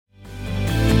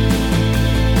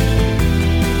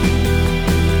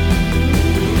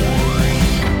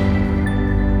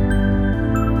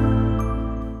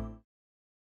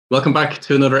Welcome back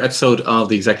to another episode of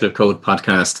the Executive Code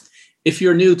podcast. If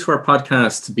you're new to our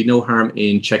podcast, be no harm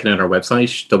in checking out our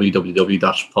website,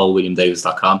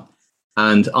 www.paulwilliamdavis.com.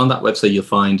 And on that website, you'll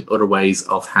find other ways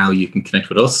of how you can connect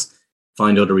with us,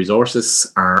 find other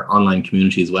resources. Our online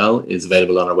community as well is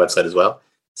available on our website as well.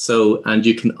 And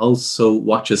you can also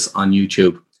watch us on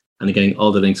YouTube. And again,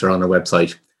 all the links are on our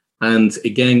website. And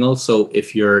again, also,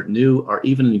 if you're new or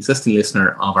even an existing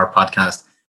listener of our podcast,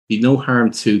 be no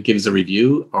harm to give us a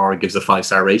review or give us a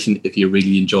 5-star rating if you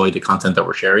really enjoy the content that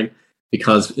we're sharing,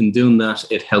 because in doing that,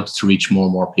 it helps to reach more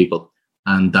and more people.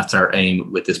 And that's our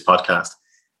aim with this podcast.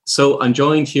 So I'm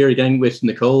joined here again with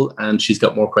Nicole, and she's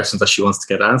got more questions that she wants to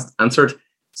get answered.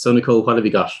 So Nicole, what have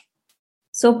you got?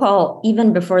 So Paul,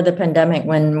 even before the pandemic,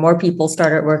 when more people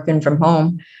started working from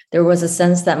home, there was a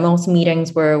sense that most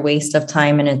meetings were a waste of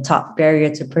time and a top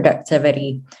barrier to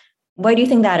productivity. Why do you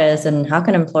think that is, and how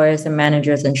can employers and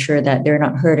managers ensure that they're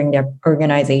not hurting their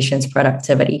organization's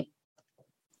productivity?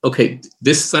 Okay,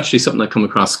 this is actually something I come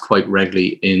across quite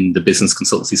regularly in the business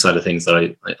consultancy side of things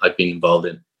that I've been involved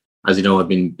in. As you know, I've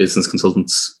been business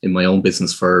consultant in my own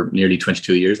business for nearly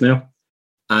 22 years now.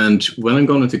 And when I'm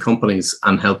going into companies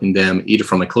and helping them either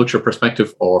from a culture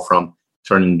perspective or from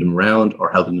turning them around or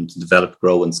helping them to develop,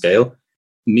 grow and scale,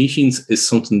 meetings is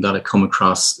something that I come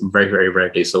across very, very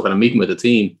regularly. So when I'm meeting with a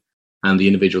team, and the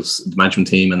individuals, the management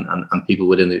team and people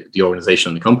within the organization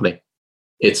and the company,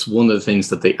 it's one of the things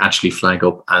that they actually flag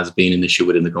up as being an issue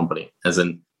within the company. As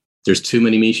in, there's too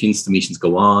many meetings, the meetings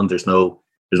go on, there's no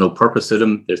purpose to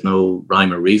them, there's no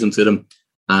rhyme or reason to them.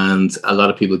 And a lot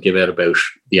of people give out about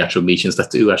the actual meetings that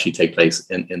do actually take place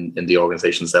in the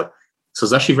organization itself. So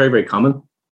it's actually very, very common.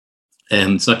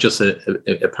 It's not just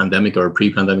a pandemic or a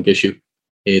pre-pandemic issue.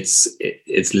 It's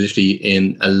literally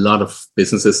in a lot of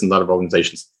businesses and a lot of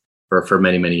organizations for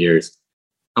many, many years.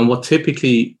 And what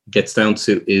typically gets down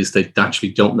to is they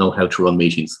actually don't know how to run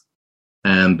meetings.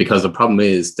 Because the problem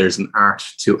is there's an art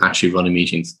to actually running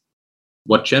meetings.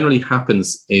 What generally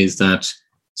happens is that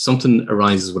something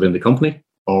arises within the company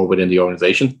or within the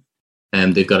organization,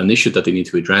 and they've got an issue that they need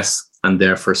to address. And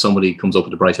therefore somebody comes up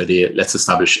with a bright idea. Let's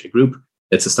establish a group,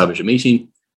 let's establish a meeting,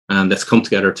 and let's come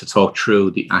together to talk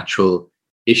through the actual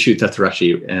issue that they're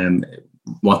actually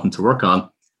wanting to work on.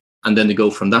 And then they go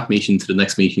from that meeting to the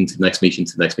next meeting, to the next meeting,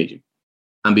 to the next meeting.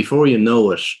 And before you know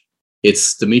it,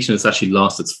 it's the meeting has actually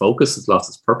lost its focus, it's lost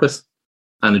its purpose,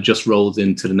 and it just rolls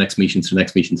into the next meeting, to the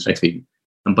next meeting, to the next meeting.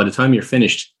 And by the time you're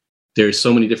finished, there's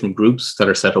so many different groups that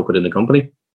are set up within the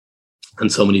company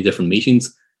and so many different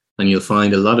meetings. And you'll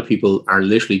find a lot of people are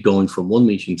literally going from one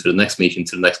meeting to the next meeting,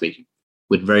 to the next meeting,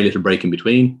 with very little break in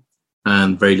between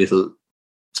and very little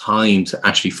time to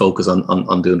actually focus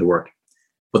on doing the work.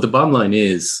 But the bottom line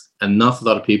is, an awful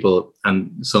lot of people,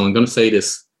 and so I'm going to say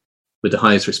this with the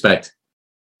highest respect,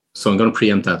 so I'm going to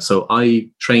preempt that. So I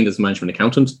trained as a management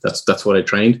accountant. That's what I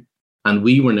trained. And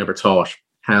we were never taught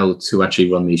how to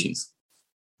actually run meetings.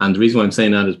 And the reason why I'm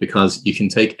saying that is because you can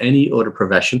take any other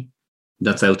profession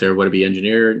that's out there, whether it be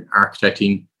engineering,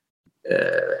 architecting,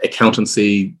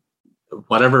 accountancy,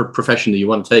 whatever profession that you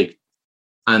want to take.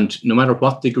 And no matter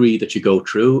what degree that you go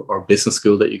through or business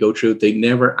school that you go through, they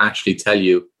never actually tell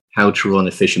you how to run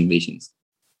efficient meetings.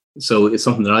 So it's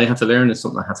something that I had to learn. It's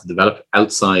something I had to develop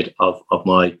outside of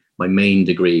my main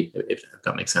degree, if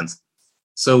that makes sense.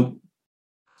 So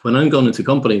when I'm going into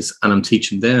companies and I'm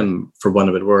teaching them, for want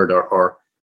of a better word, or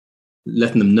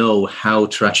letting them know how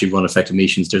to actually run effective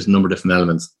meetings, there's a number of different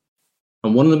elements.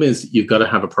 And one of them is you've got to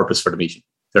have a purpose for the meeting.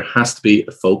 There has to be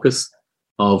a focus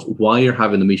of why you're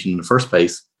having the meeting in the first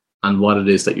place and what it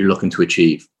is that you're looking to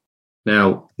achieve.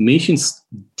 Now, meetings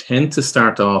tend to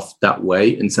start off that way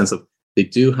in the sense of they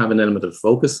do have an element of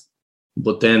focus,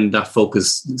 but then that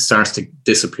focus starts to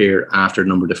disappear after a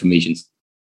number of different meetings.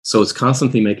 So it's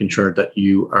constantly making sure that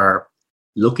you are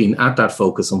looking at that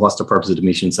focus and what's the purpose of the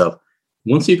meeting itself.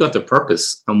 Once you've got the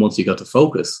purpose and once you've got the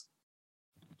focus,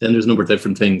 then there's a number of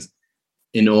different things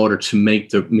in order to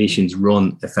make the meetings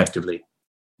run effectively.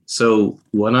 So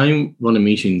when I'm running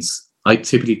meetings, I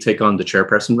typically take on the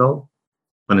chairperson role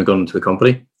when I'm going into a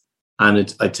company.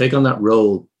 And I take on that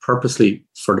role purposely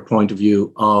for the point of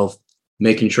view of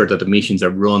making sure that the meetings are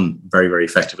run very, very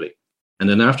effectively. And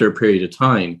then after a period of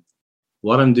time,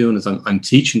 what I'm doing is I'm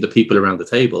teaching the people around the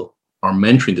table or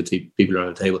mentoring the people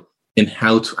around the table in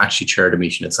how to actually chair the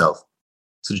meeting itself.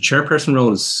 So the chairperson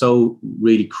role is so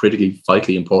really critically,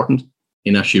 vitally important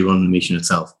in actually running the meeting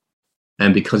itself.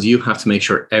 And because you have to make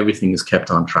sure everything is kept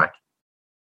on track.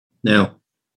 Now,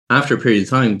 after a period of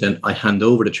time, then I hand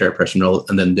over the chairperson role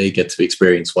and then they get to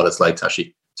experience what it's like to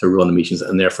actually to run the meetings,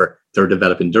 and therefore they're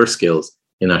developing their skills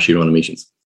in actually running meetings.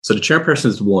 So the chairperson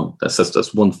is one,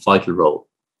 that's one vital role.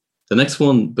 The next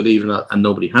one, believe it or not, and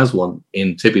nobody has one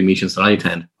in typical meetings that I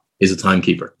attend, is a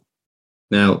timekeeper.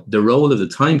 Now, the role of the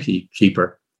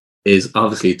timekeeper is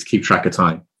obviously to keep track of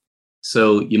time.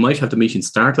 So you might have the meeting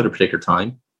start at a particular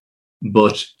time,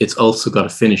 but it's also got to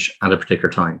finish at a particular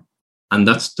time. And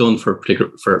that's done for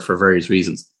various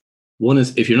reasons. One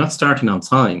is if you're not starting on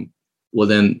time, well,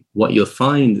 then what you'll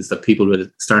find is that people will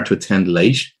start to attend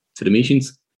late to the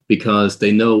meetings because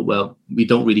they know, well, we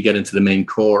don't really get into the main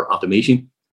core of the meeting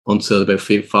until about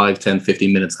 5, 10,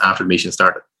 15 minutes after the meeting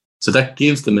started. So that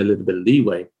gives them a little bit of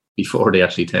leeway before they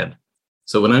actually attend.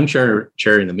 So when I'm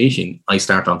chairing the meeting, I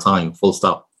start on time, full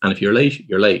stop. And if you're late,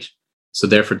 you're late. So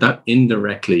therefore, that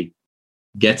indirectly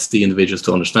gets the individuals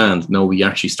to understand, no, we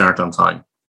actually start on time.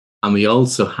 And we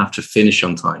also have to finish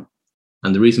on time.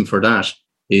 And the reason for that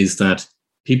is that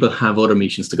people have other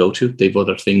meetings to go to. They have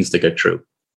other things to get through.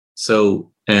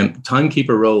 So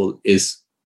timekeeper role is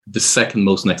the second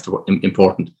most next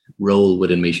important role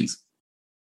within meetings.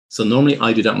 So normally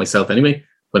I do that myself anyway,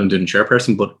 when I'm doing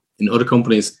chairperson, but in other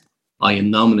companies, I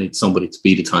nominate somebody to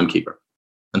be the timekeeper.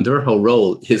 And their whole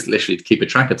role is literally to keep a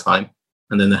track of time.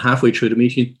 And then they're halfway through the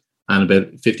meeting and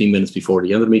about 15 minutes before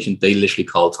the end of the meeting, they literally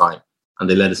call time. And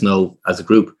they let us know as a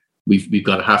group, we've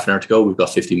got a half an hour to go, we've got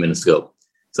 15 minutes to go.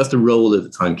 So that's the role of the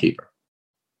timekeeper.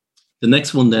 The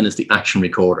next one then is the action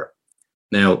recorder.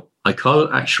 Now, I call it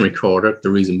action recorder.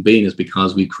 The reason being is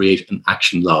because we create an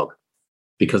action log.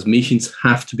 Because meetings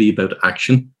have to be about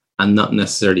action and not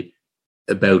necessarily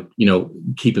about,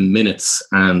 keeping minutes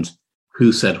and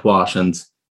who said what and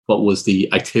what was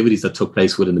the activities that took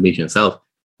place within the meeting itself.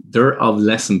 They're of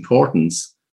less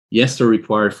importance. Yes, they're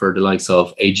required for the likes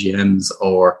of AGMs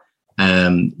or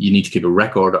you need to keep a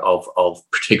record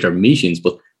of particular meetings.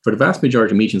 But for the vast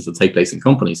majority of meetings that take place in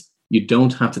companies, you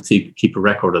don't have to keep a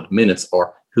record of minutes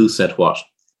or who said what.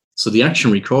 So the action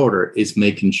recorder is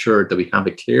making sure that we have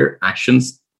a clear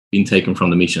actions being taken from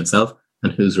the meeting itself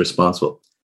and who's responsible.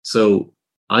 So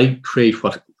I create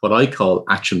what I call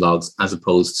action logs as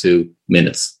opposed to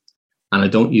minutes. And I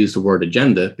don't use the word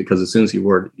agenda because as soon as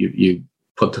you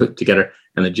put together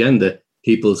an agenda,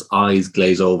 people's eyes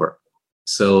glaze over.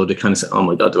 So they kind of say, oh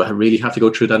my God, do I really have to go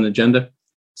through that agenda?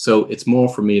 So it's more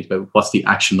for me about what's the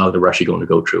action log that we're actually going to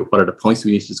go through. What are the points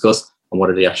we need to discuss and what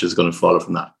are the actions going to follow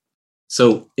from that?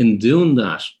 So in doing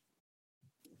that,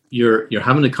 you're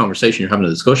having a conversation, you're having a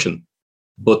discussion,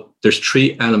 but there's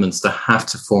 3 elements that have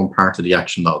to form part of the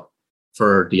action log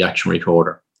for the action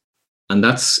recorder. And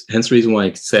that's hence the reason why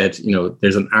I said,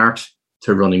 there's an art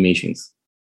to running meetings.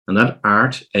 And that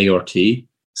art, ART,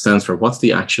 stands for what's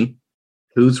the action,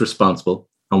 who's responsible,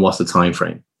 and what's the time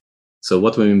frame. So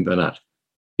what do I mean by that?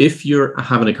 If you're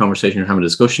having a conversation, you're having a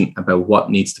discussion about what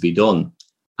needs to be done,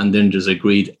 and then there's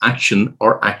agreed action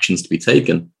or actions to be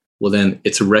taken, well, then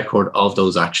it's a record of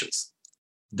those actions.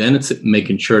 Then it's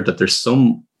making sure that there's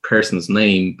some person's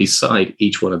name beside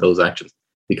each one of those actions,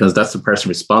 because that's the person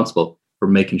responsible for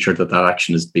making sure that that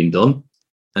action is being done.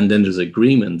 And then there's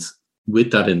agreement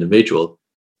with that individual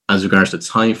as regards to the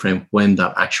time frame when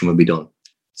that action will be done.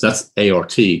 So that's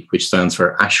ART, which stands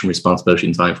for action, responsibility,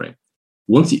 and time frame.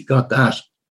 Once you've got that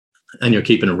and you're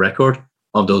keeping a record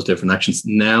of those different actions,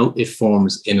 now it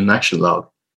forms in an action log.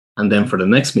 And then for the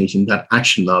next meeting, that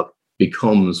action log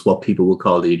becomes what people will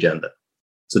call the agenda.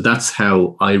 So that's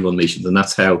how I run meetings, and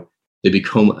that's how they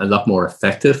become a lot more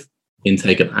effective in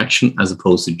taking action as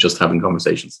opposed to just having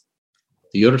conversations.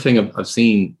 The other thing I've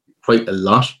seen quite a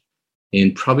lot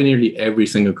in probably nearly every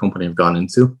single company I've gone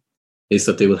into is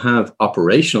that they will have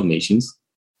operational meetings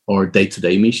or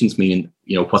day-to-day meetings, meaning,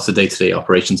 what's the day-to-day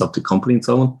operations of the company and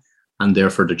so on. And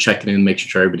therefore they're checking in, making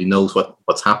sure everybody knows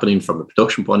what's happening from a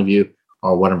production point of view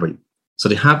or whatever. So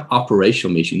they have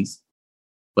operational meetings,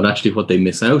 but actually what they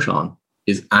miss out on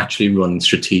is actually running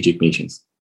strategic meetings.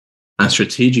 And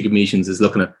strategic meetings is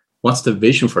looking at what's the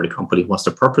vision for the company, what's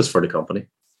the purpose for the company,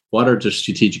 what are the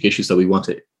strategic issues that we want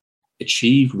to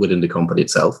achieve within the company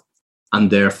itself, and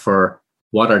therefore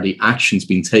what are the actions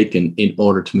being taken in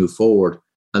order to move forward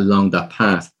along that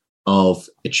path of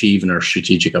achieving our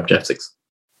strategic objectives.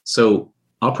 So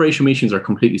operational meetings are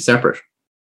completely separate.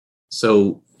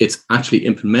 So it's actually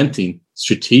implementing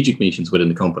strategic meetings within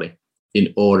the company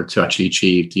in order to actually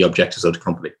achieve the objectives of the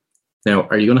company. Now,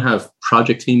 are you going to have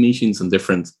project team meetings and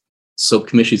different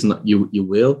subcommittees? And you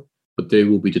will, but they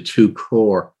will be the 2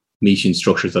 core meeting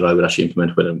structures that I would actually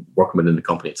implement within working within the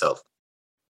company itself.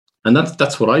 And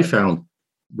that's what I found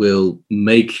will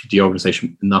make the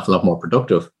organization an awful lot more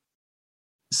productive,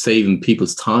 saving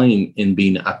people's time in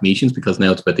being at meetings, because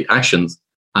now it's about the actions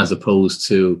as opposed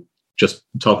to just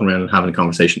talking around and having a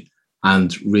conversation.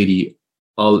 And really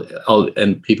all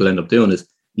and people end up doing is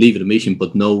leaving a meeting,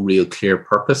 but no real clear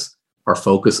purpose or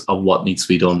focus of what needs to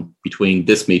be done between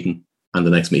this meeting and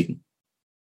the next meeting.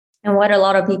 And what a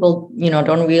lot of people,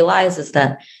 don't realize is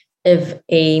that if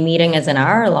a meeting is an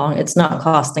hour long, it's not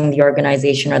costing the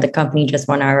organization or the company just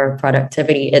 1 hour of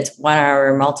productivity. It's 1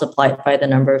 hour multiplied by the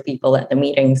number of people at the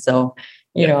meeting. So,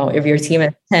 if your team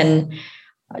is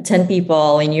 10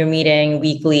 people and you're meeting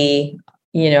weekly,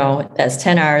 that's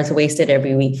 10 hours wasted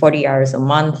every week, 40 hours a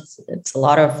month. It's a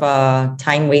lot of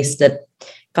time wasted.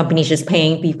 Companies just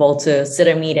paying people to sit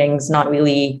in meetings, not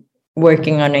really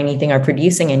working on anything or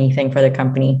producing anything for the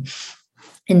company.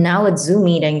 And now with Zoom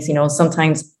meetings,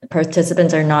 sometimes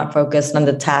participants are not focused on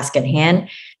the task at hand.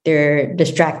 They're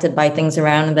distracted by things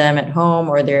around them at home,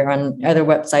 or they're on other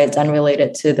websites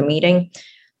unrelated to the meeting.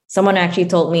 Someone actually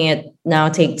told me it now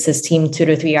takes his team 2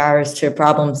 to 3 hours to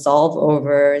problem solve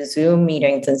over Zoom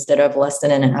meetings instead of less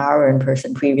than an hour in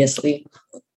person previously.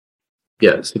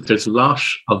 Yes, there's a lot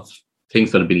of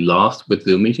things that have been lost with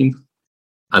Zoom meetings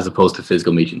as opposed to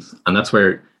physical meetings. And that's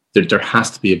where there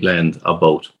has to be a blend of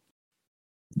both.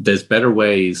 There's better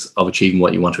ways of achieving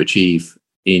what you want to achieve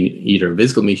in either a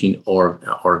physical meeting or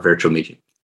a virtual meeting.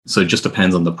 So it just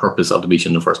depends on the purpose of the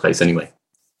meeting in the first place anyway.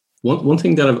 One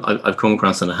thing that I've come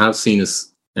across and I have seen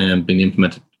is been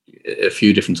implemented a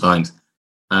few different times,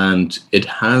 and it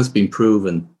has been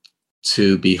proven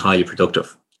to be highly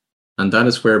productive. And that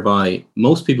is whereby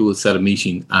most people will set a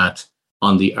meeting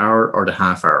on the hour or the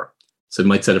half hour. So they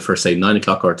might set it for, say, 9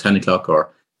 o'clock or 10 o'clock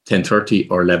or 10:30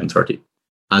 or 11:30,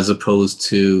 as opposed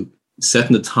to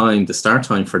setting the start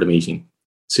time for the meeting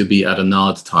to be at an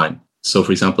odd time. So,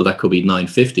 for example, that could be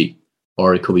 9:50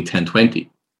 or it could be 10:20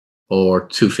 or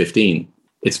 2:15.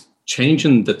 It's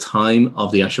changing the time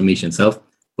of the actual meeting itself,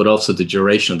 but also the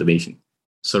duration of the meeting.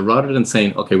 So rather than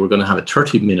saying, okay, we're going to have a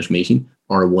 30-minute meeting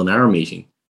or a 1 hour meeting,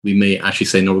 we may actually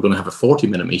say, no, we're going to have a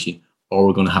 40-minute meeting or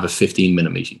we're going to have a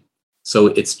 15-minute meeting. So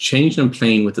it's changing and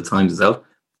playing with the times itself.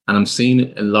 And I'm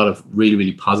seeing a lot of really,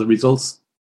 really positive results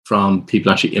from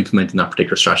people actually implementing that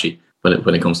particular strategy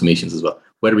when it comes to meetings as well,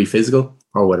 whether it be physical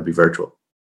or whether it be virtual.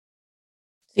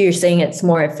 So you're saying it's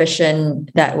more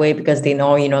efficient that way because they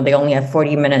know, they only have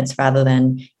 40 minutes rather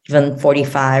than even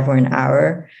 45 or an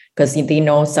hour, because they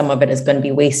know some of it is going to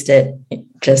be wasted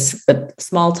just with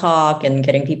small talk and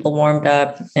getting people warmed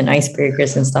up and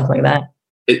icebreakers and stuff like that.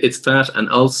 It's that, and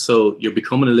also you're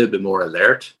becoming a little bit more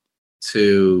alert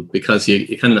because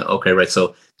you kind of know, okay, right,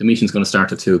 so the meeting's going to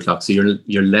start at 2 o'clock, so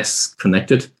you're less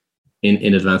connected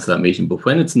in advance of that meeting. But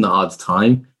when it's an odd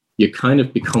time, you kind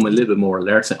of become a little bit more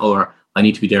alert, saying, oh, I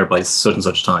need to be there by such and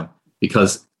such time,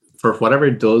 because for whatever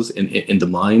it does in the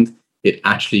mind, it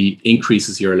actually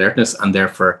increases your alertness, and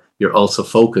therefore you're also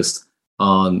focused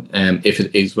on if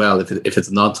it's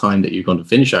an odd time that you're going to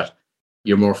finish at,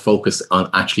 you're more focused on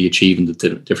actually achieving the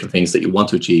different things that you want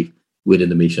to achieve within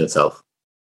the meeting itself.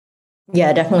 Yeah,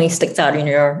 it definitely sticks out in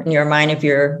your mind if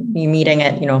you're meeting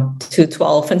at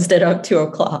 2:12 instead of 2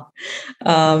 o'clock.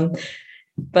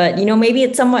 But maybe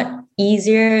it's somewhat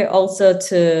easier also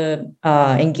to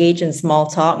engage in small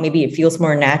talk. Maybe it feels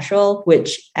more natural,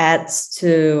 which adds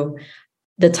to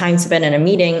the time spent in a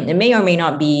meeting. It may or may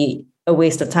not be a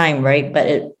waste of time, right? But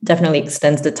it definitely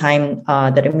extends the time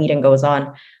that a meeting goes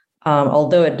on.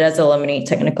 Although it does eliminate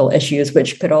technical issues,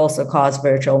 which could also cause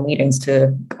virtual meetings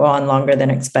to go on longer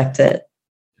than expected.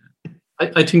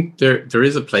 I think there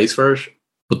is a place for it,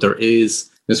 but this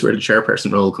is where the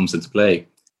chairperson role comes into play.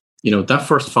 That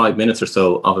first 5 minutes or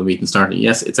so of a meeting starting,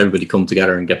 yes, it's everybody coming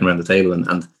together and getting around the table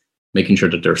and making sure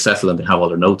that they're settled and they have all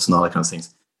their notes and all that kind of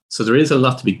things. So there is a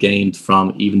lot to be gained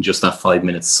from even just that 5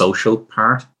 minute social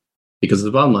part, because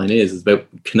the bottom line is about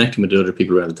connecting with the other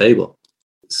people around the table.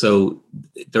 So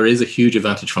there is a huge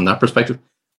advantage from that perspective,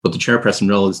 but the chairperson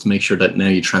role is to make sure that now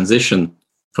you transition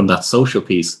from that social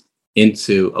piece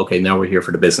into, okay, now we're here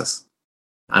for the business.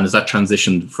 And as that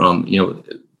transition from,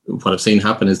 what I've seen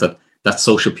happen is that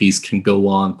social piece can go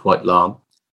on quite long,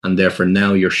 and therefore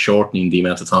now you're shortening the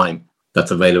amount of time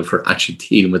that's available for actually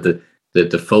dealing with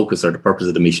the focus or the purpose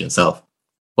of the meeting itself.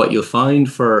 What you'll find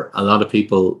for a lot of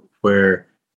people where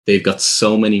they've got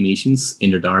so many meetings in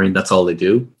their diary and that's all they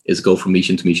do is go from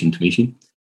meeting to meeting to meeting,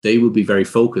 they will be very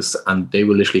focused and they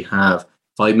will literally have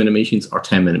 5-minute meetings or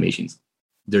 10-minute meetings.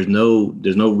 There's no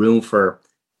room for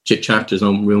chit chat. There's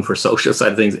no room for social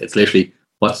side of things. It's literally,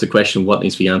 what's the question, what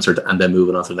needs to be answered, and then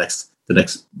moving on to the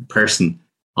next person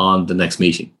on the next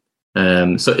meeting.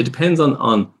 So it depends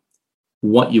on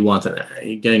what you want. And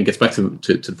again, gets back to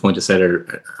the point I said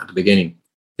at the beginning.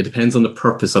 It depends on the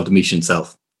purpose of the meeting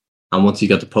itself. And once you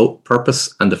get the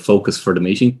purpose and the focus for the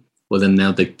meeting, well, then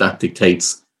now that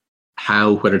dictates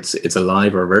whether it's a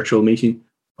live or a virtual meeting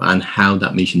and how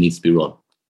that meeting needs to be run.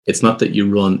 It's not that you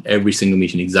run every single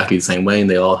meeting exactly the same way and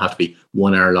they all have to be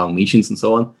 1 hour long meetings and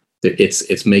so on.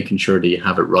 It's making sure that you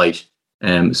have it right,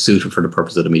 suited for the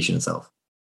purpose of the meeting itself.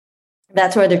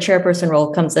 That's where the chairperson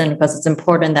role comes in, because it's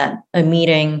important that a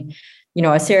meeting,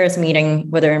 a serious meeting,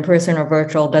 whether in person or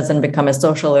virtual, doesn't become a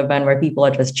social event where people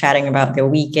are just chatting about their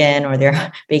weekend or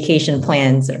their vacation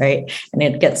plans, right? And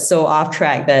it gets so off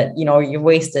track that, you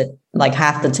wasted like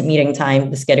half the meeting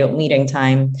time, the scheduled meeting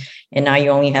time, and now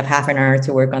you only have half an hour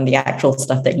to work on the actual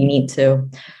stuff that you need to.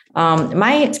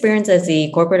 My experience as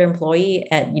a corporate employee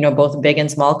at, both big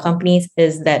and small companies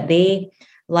is that they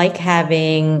like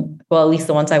having, well, at least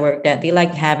the ones I worked at, they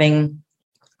like having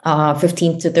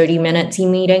 15 to 30 minute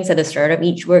team meetings at the start of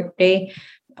each workday,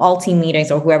 all team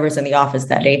meetings or whoever's in the office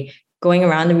that day, going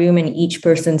around the room and each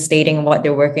person stating what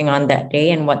they're working on that day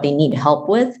and what they need help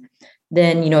with.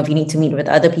 Then, if you need to meet with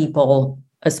other people,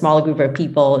 a smaller group of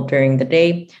people during the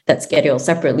day, that's scheduled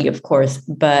separately, of course.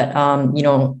 But,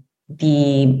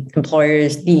 the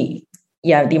employers, the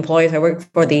employers I work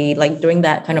for, they like doing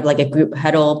that kind of like a group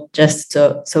huddle just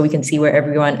so we can see where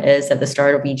everyone is at the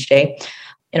start of each day.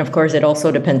 And of course, it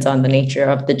also depends on the nature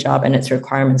of the job and its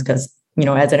requirements, because,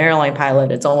 as an airline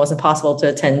pilot, it's almost impossible to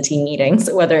attend team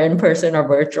meetings, whether in person or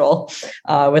virtual,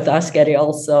 with our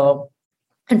schedule. So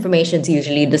information is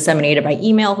usually disseminated by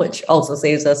email, which also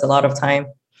saves us a lot of time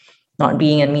not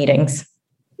being in meetings.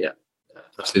 Yeah,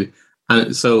 absolutely.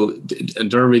 And so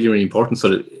they're really, really important. So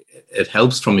that it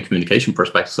helps from a communication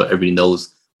perspective, so everybody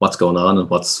knows what's going on and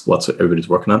what's everybody's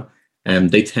working on.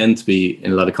 And they tend to be,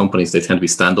 in a lot of companies, they tend to be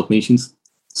stand-up meetings.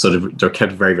 So they're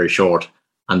kept very, very short.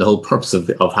 And the whole purpose of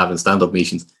having stand-up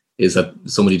meetings is that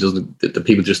the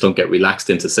people just don't get relaxed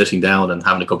into sitting down and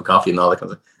having a cup of coffee and all that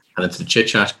kind of thing. And into the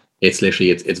chit-chat, it's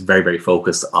literally, it's very, very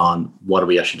focused on what are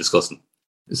we actually discussing.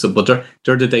 So, but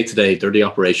they're the day-to-day, they're the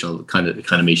operational kind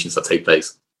of meetings that take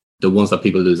place. The ones that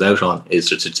people lose out on is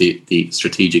the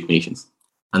strategic meetings.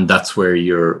 And that's where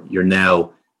you're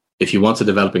now, if you want to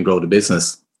develop and grow the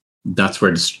business, that's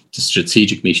where the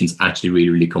strategic meetings actually really,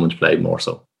 really come into play more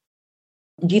so.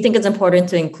 Do you think it's important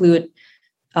to include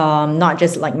not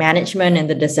just like management and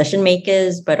the decision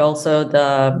makers, but also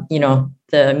the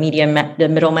the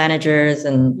middle managers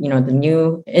and, the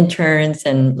new interns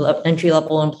and entry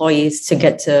level employees to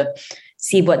get to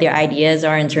see what their ideas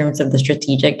are in terms of the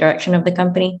strategic direction of the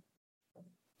company?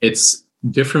 It's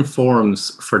different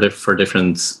forms for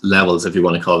different levels, if you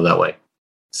want to call it that way.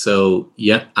 So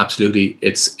yeah, absolutely.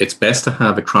 It's best to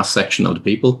have a cross section of the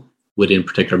people within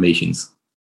particular meetings.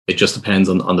 It just depends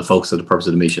on the focus of the purpose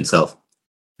of the meeting itself.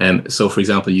 So for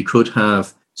example, you could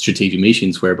have strategic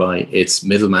meetings whereby it's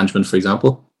middle management, for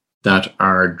example, that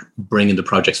are bringing the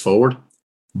projects forward.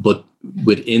 But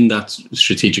within that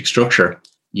strategic structure,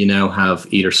 you now have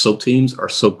either sub-teams or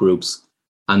subgroups.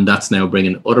 And that's now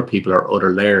bringing other people or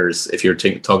other layers. If you're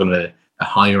talking about a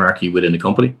hierarchy within a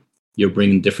company, you're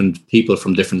bringing different people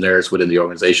from different layers within the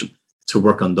organization to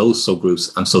work on those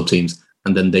subgroups and sub-teams.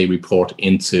 And then they report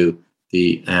into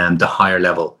the higher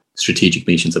level strategic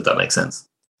meetings, if that makes sense.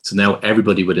 So now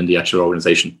everybody within the actual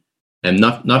organization, and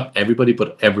not everybody,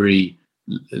 but every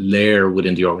layer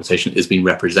within the organization is being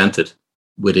represented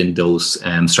within those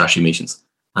strategy meetings.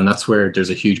 And that's where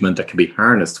there's a huge amount that can be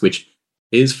harnessed, which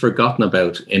is forgotten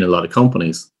about in a lot of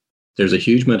companies. There's a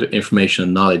huge amount of information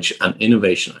and knowledge and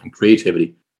innovation and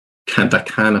creativity that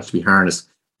can have to be harnessed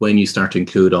when you start to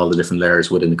include all the different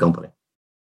layers within the company.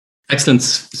 Excellent.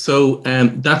 So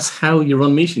that's how you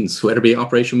run meetings, whether it be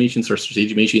operational meetings or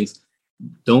strategic meetings.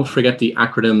 Don't forget the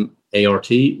acronym ART,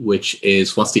 which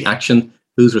is what's the action,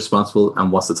 who's responsible,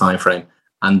 and what's the time frame.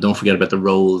 And don't forget about the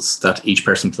roles that each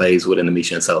person plays within the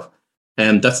meeting itself.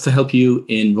 And that's to help you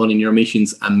in running your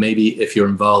meetings. And maybe if you're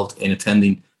involved in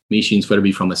attending meetings, whether it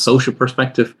be from a social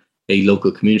perspective, a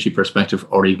local community perspective,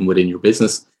 or even within your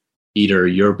business, either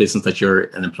your business that you're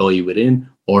an employee within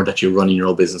or that you're running your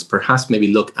own business, perhaps maybe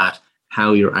look at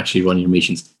how you're actually running your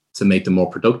meetings to make them more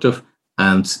productive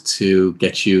and to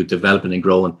get you developing and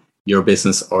growing your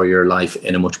business or your life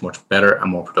in a much, much better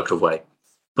and more productive way.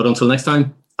 But until next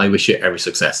time, I wish you every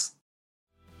success.